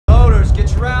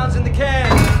Get your rounds in the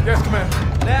can. Yes,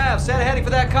 Commander. Nav, set heading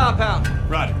for that compound.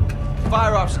 Roger.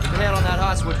 Fire officer, keep your hand on that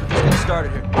hot switch. We're just getting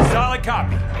started here. Solid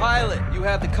copy. Pilot, you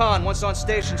have the con. Once on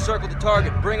station, circle the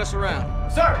target. Bring us around.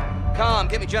 Sir! Com,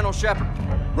 get me General Shepard.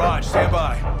 Raj, stand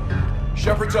by.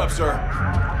 Shepard's up,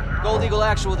 sir. Gold Eagle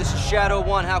Actual, this is Shadow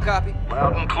 1. How copy?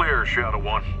 Loud and clear, Shadow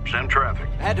 1. Send traffic.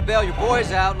 I had to bail your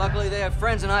boys out. Luckily, they have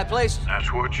friends in high places.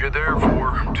 That's what you're there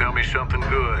for. Tell me something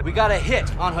good. We got a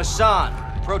hit on Hassan.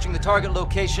 Approaching the target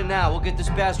location now. We'll get this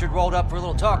bastard rolled up for a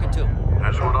little talking to.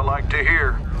 That's what I like to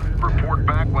hear. Report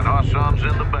back when Hassan's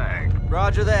in the bag.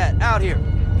 Roger that. Out here.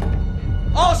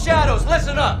 All Shadows,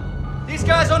 listen up. These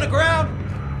guys on the ground,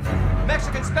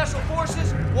 Mexican Special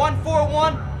Forces,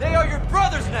 141, they are your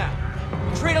brothers now.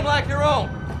 Treat them like your own.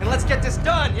 And let's get this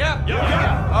done, yeah?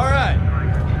 Yeah. All right.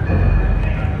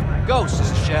 Ghost,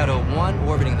 this is Shadow 1,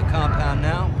 orbiting the compound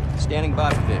now. Standing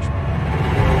by for visual.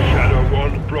 Shadow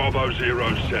 1, Bravo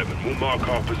 07. We'll mark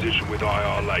our position with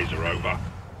IR laser, over.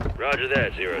 Roger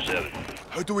that, 07.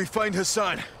 How do we find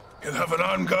Hassan? He'll have an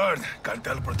armed guard.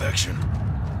 Cartel protection.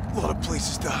 A lot of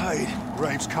places to hide.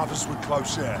 Graves covers with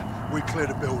close air. We clear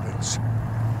the buildings.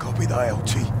 Copy the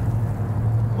LT.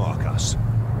 Mark us.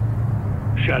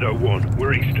 Shadow 1,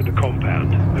 we're east of the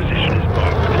compound. Position is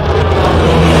marked.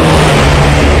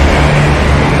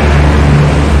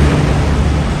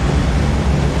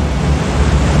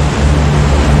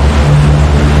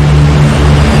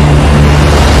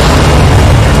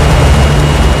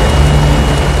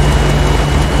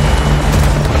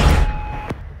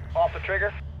 Off the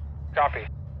trigger. Copy.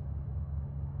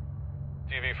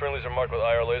 TV friendlies are marked with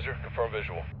IR laser. Confirm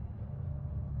visual.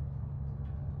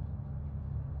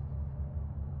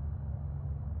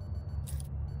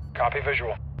 Copy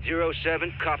visual.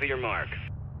 07, copy your mark.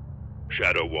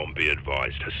 Shadow 1, be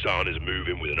advised. Hassan is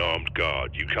moving with an armed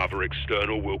guard. You cover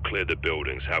external, we'll clear the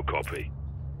buildings. How copy?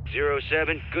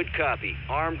 07, good copy.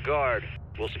 Armed guard.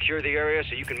 We'll secure the area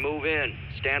so you can move in.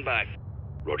 Stand by.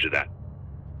 Roger that.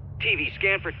 TV,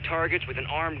 scan for targets with an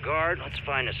armed guard. Let's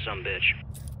find us some bitch.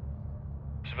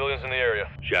 Civilians in the area.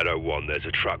 Shadow 1, there's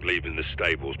a truck leaving the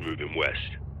stables moving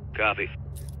west. Copy.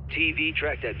 TV,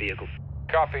 track that vehicle.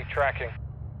 Copy. Tracking.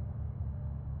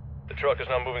 The truck is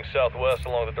now moving southwest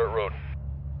along the dirt road.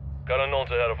 Got unknowns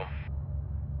ahead of them.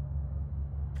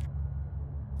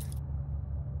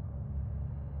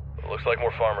 It looks like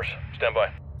more farmers. Stand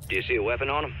by. Do you see a weapon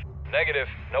on them? Negative.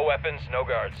 No weapons, no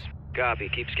guards. Copy.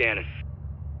 Keep scanning.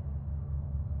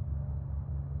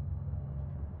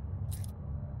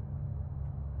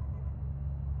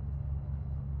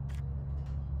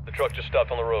 The truck just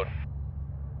stopped on the road.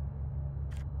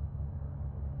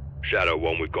 Shadow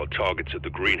 1, we've got targets at the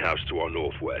greenhouse to our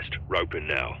northwest. Roping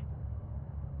now.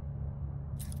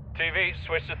 TV,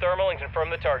 switch to thermal and confirm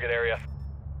the target area.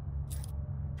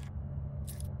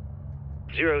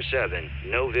 07,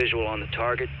 no visual on the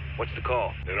target. What's the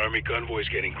call? An army convoy's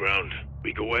getting ground.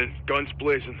 We go in, guns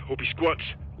blazing, hope he squats.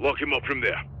 Lock him up from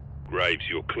there. Graves,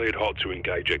 you're cleared hot to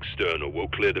engage external. We'll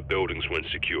clear the buildings when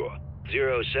secure.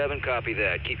 07, copy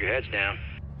that. Keep your heads down.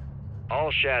 All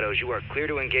Shadows, you are clear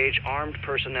to engage armed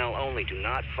personnel only. Do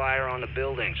not fire on the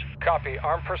buildings. Copy.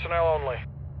 Armed personnel only.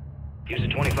 Use the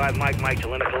 25 mic to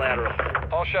limit collateral.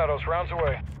 All Shadows, rounds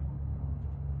away.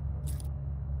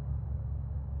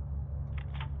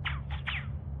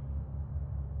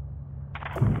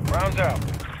 Rounds out.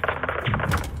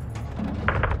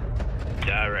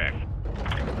 Direct.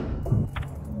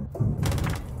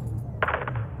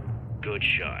 Good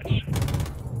shots.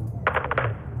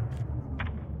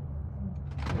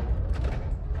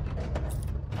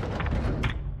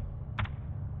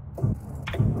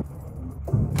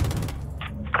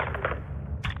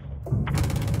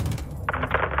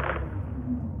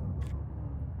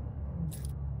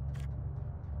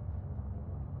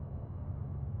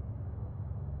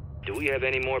 Do we have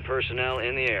any more personnel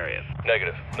in the area?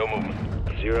 Negative. No movement.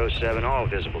 07, all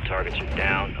visible targets are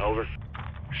down. Over.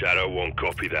 Shadow 1,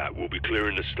 copy that. We'll be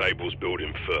clearing the stables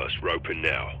building first. Roping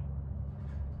now.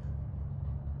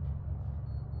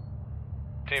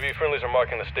 TV friendlies are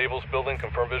marking the stables building.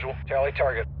 Confirm visual. Tally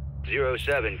target.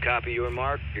 07, copy your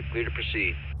mark. You're clear to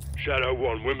proceed. Shadow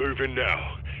 1, we're moving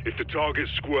now. If the target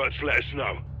squirts, let us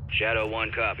know. Shadow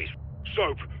 1 copies.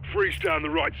 Soap, freeze down the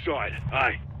right side.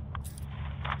 Aye.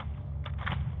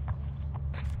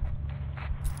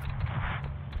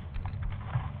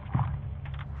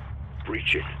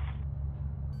 Breach it.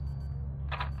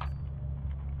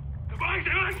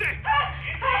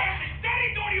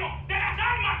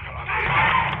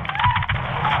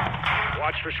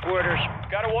 Watch for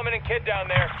squirters. Got a woman and kid down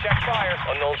there. Check fire.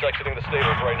 Unknowns exiting the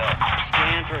stables right now.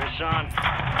 Scan for Hassan.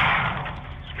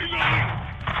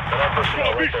 Got our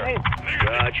personnel right there.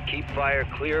 Raj, keep fire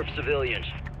clear of civilians.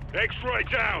 X-ray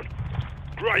down.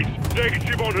 Graves,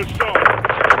 negative on Hassan.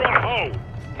 Right hole.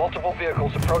 Multiple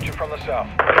vehicles approaching from the south.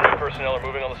 Enemy personnel are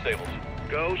moving on the stables.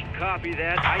 Ghost, copy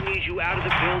that. I need you out of the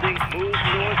building. Move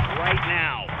north right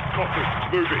now. Copy.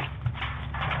 Moving.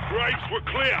 Graves, we're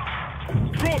clear.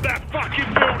 Drop that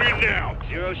fucking building now.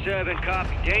 07,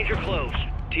 copy. Danger close.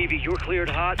 TV, you're cleared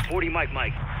hot. 40 Mike.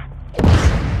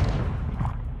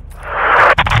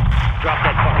 Drop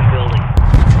that fucking building.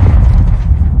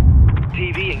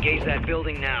 TV, engage that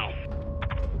building now.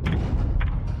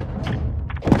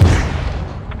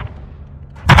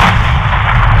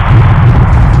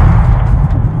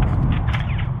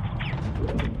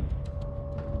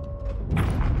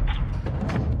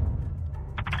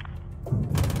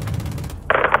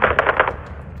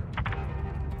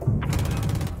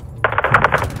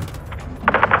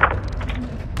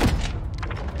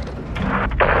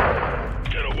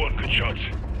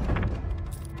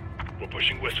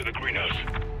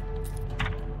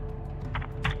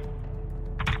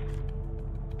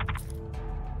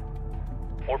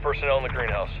 More personnel in the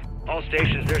greenhouse. All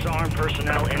stations, there's armed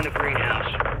personnel in the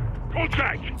greenhouse.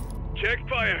 Contact! Check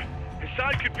fire.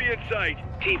 Hassan could be inside.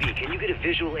 TV, can you get a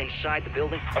visual inside the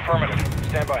building? Affirmative.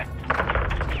 Stand by.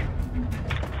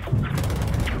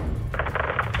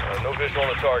 No visual on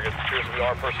the target. Appears to be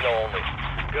armed personnel only.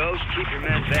 Ghost, keep your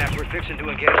men back. We're fixing to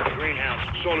engage the greenhouse.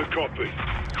 Solid copy.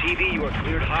 TV, you are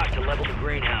cleared hot to level the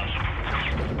greenhouse.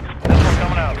 This one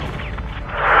coming out.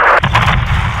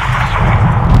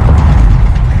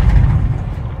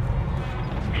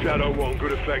 Shadow 1,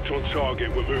 good effect on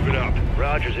target. We're moving up.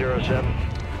 Roger, 07.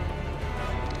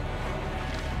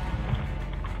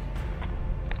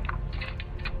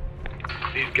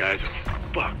 These guys are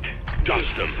fucked.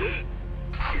 Dust them.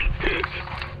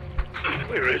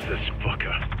 Where is this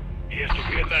fucker? He has to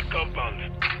be in that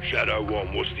compound. Shadow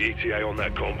 1, what's the ETA on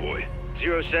that convoy?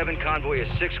 07, convoy is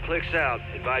 6 clicks out.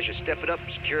 Advise you step it up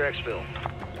and secure exfil.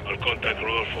 I'll contact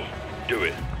Rodolfo. Do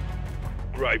it.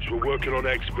 Graves, we're working on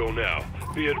exfil now.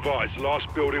 Be advised, last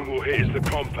building we'll hit is the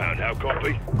compound. How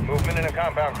copy? Movement in a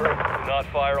compound, crew. Do not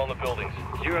fire on the buildings.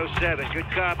 07, good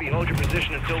copy. Hold your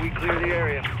position until we clear the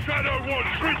area. Shadow 1,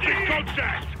 stringent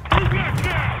contact! Move back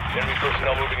now! Enemy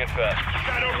personnel moving in fast.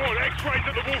 Shadow 1, X-rays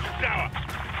at the water tower!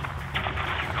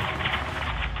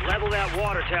 Level that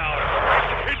water tower.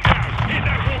 Hit down! Hit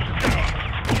that water tower!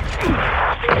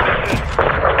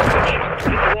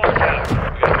 Hit the water tower.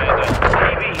 We got a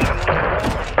man down. TV, I'm on the wall.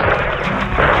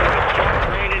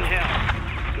 Rain in hell.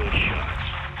 Good shots.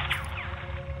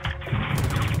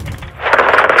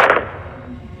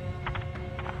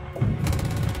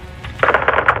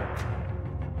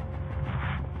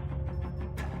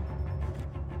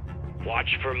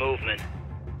 Watch for movement.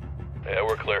 Yeah,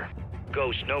 we're clear.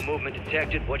 Ghost, no movement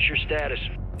detected. What's your status?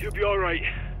 You'll be alright.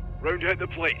 Round out the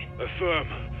plate. Affirm.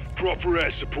 Proper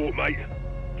air support, mate.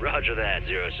 Roger that,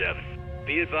 07.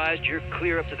 Be advised, you're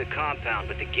clear up to the compound,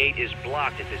 but the gate is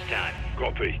blocked at this time.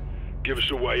 Copy. Give us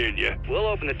a way in, yeah? We'll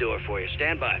open the door for you.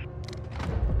 Stand by.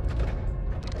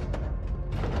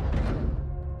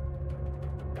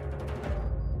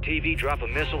 TV, drop a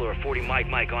missile or a 40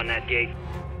 Mike on that gate.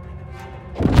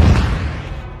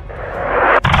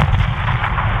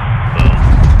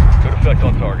 Good effect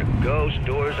on target. Ghost,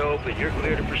 doors open. You're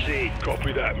clear to proceed.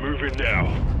 Copy that. Moving now.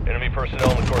 Enemy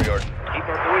personnel in the courtyard. Keep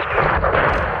our boys covered.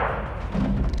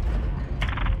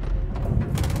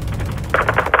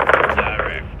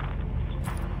 Direct.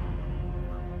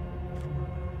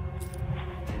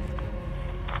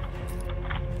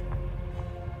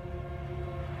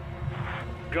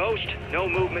 Ghost, no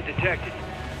movement detected.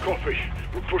 Copy.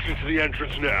 We're pushing to the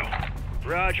entrance now.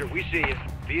 Roger, we see you.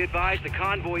 Be advised, the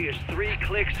convoy is 3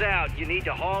 clicks out. You need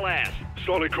to haul ass.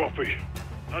 Solid copy.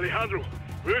 Alejandro,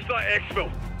 where's that exfil?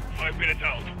 5 minutes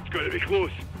out. It's going to be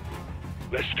close.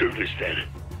 Let's do this then.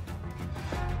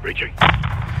 Reaching.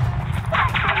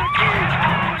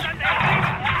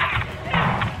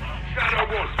 Shadow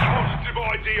 1, positive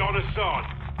ID on Hassan.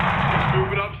 He's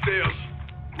moving upstairs.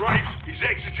 Graves, he's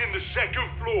exiting the 2nd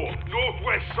floor,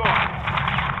 northwest side.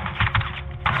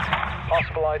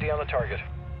 Possible ID on the target.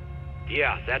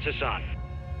 Yeah, that's Hassan.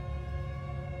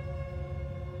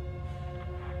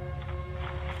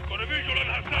 Got a visual on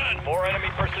Hassan. More enemy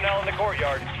personnel in the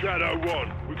courtyard. Shadow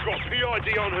 1, we've got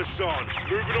PID on Hassan.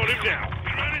 Moving on him now.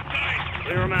 Get right inside.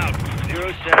 Clear him out.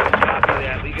 07, copy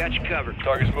that. We got you covered.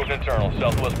 Target's moving internal.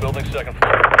 Southwest building, 2nd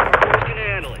floor. Boys can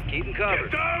handle it. Keep them covered.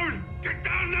 Get down! Get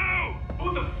down now!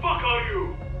 Who the fuck are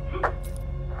you?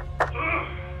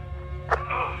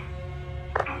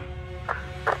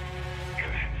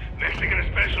 Mexican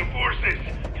Special Forces,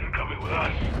 you're coming with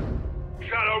us.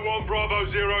 Shadow Bravo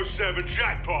 07,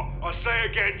 jackpot. I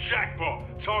say again,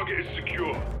 jackpot. Target is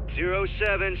secure.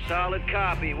 07, solid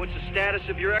copy. What's the status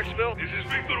of your exfil? This is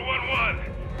Victor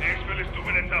 1-1. The exfil is 2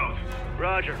 minutes out.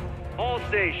 Roger. All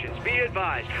stations, be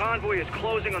advised, convoy is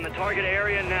closing on the target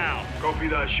area now. Copy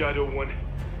that, Shadow 1.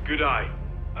 Good eye.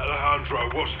 Alejandro,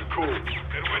 what's the call?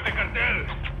 Encuentre cartel.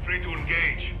 Free to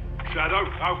engage. Shadow,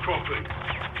 how copy?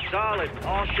 Solid.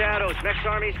 All shadows. Mex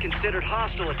Army is considered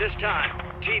hostile at this time.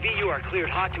 TV, you are cleared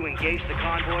hot to engage the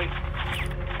convoy.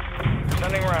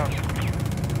 Sending rounds.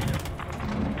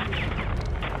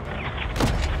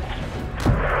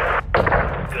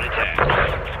 Good attack.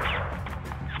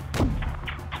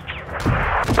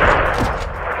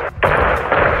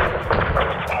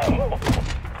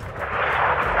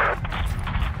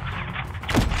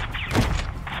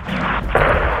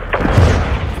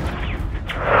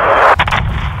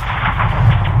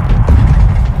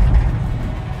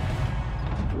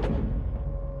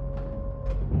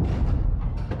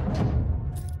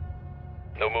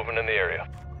 No movement in the area.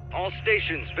 All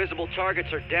stations, visible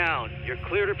targets are down. You're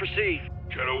clear to proceed.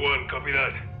 Shadow 1, copy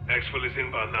that. Exfil is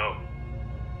inbound now.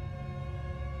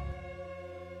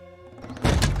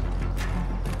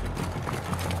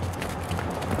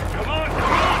 Come on!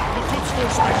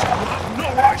 No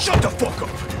way! Shut the fuck up!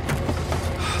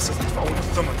 Se va un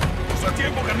estómago. ¡Nos da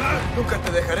tiempo, carnal! Nunca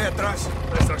te dejaré atrás.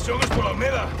 La extracción es por la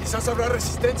Almeda. Quizás habrá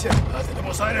resistencia.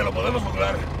 Tenemos aire, lo podemos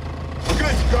lograr.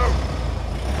 Good, go!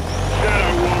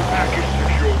 Shadow 1, package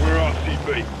secure. We're RCB.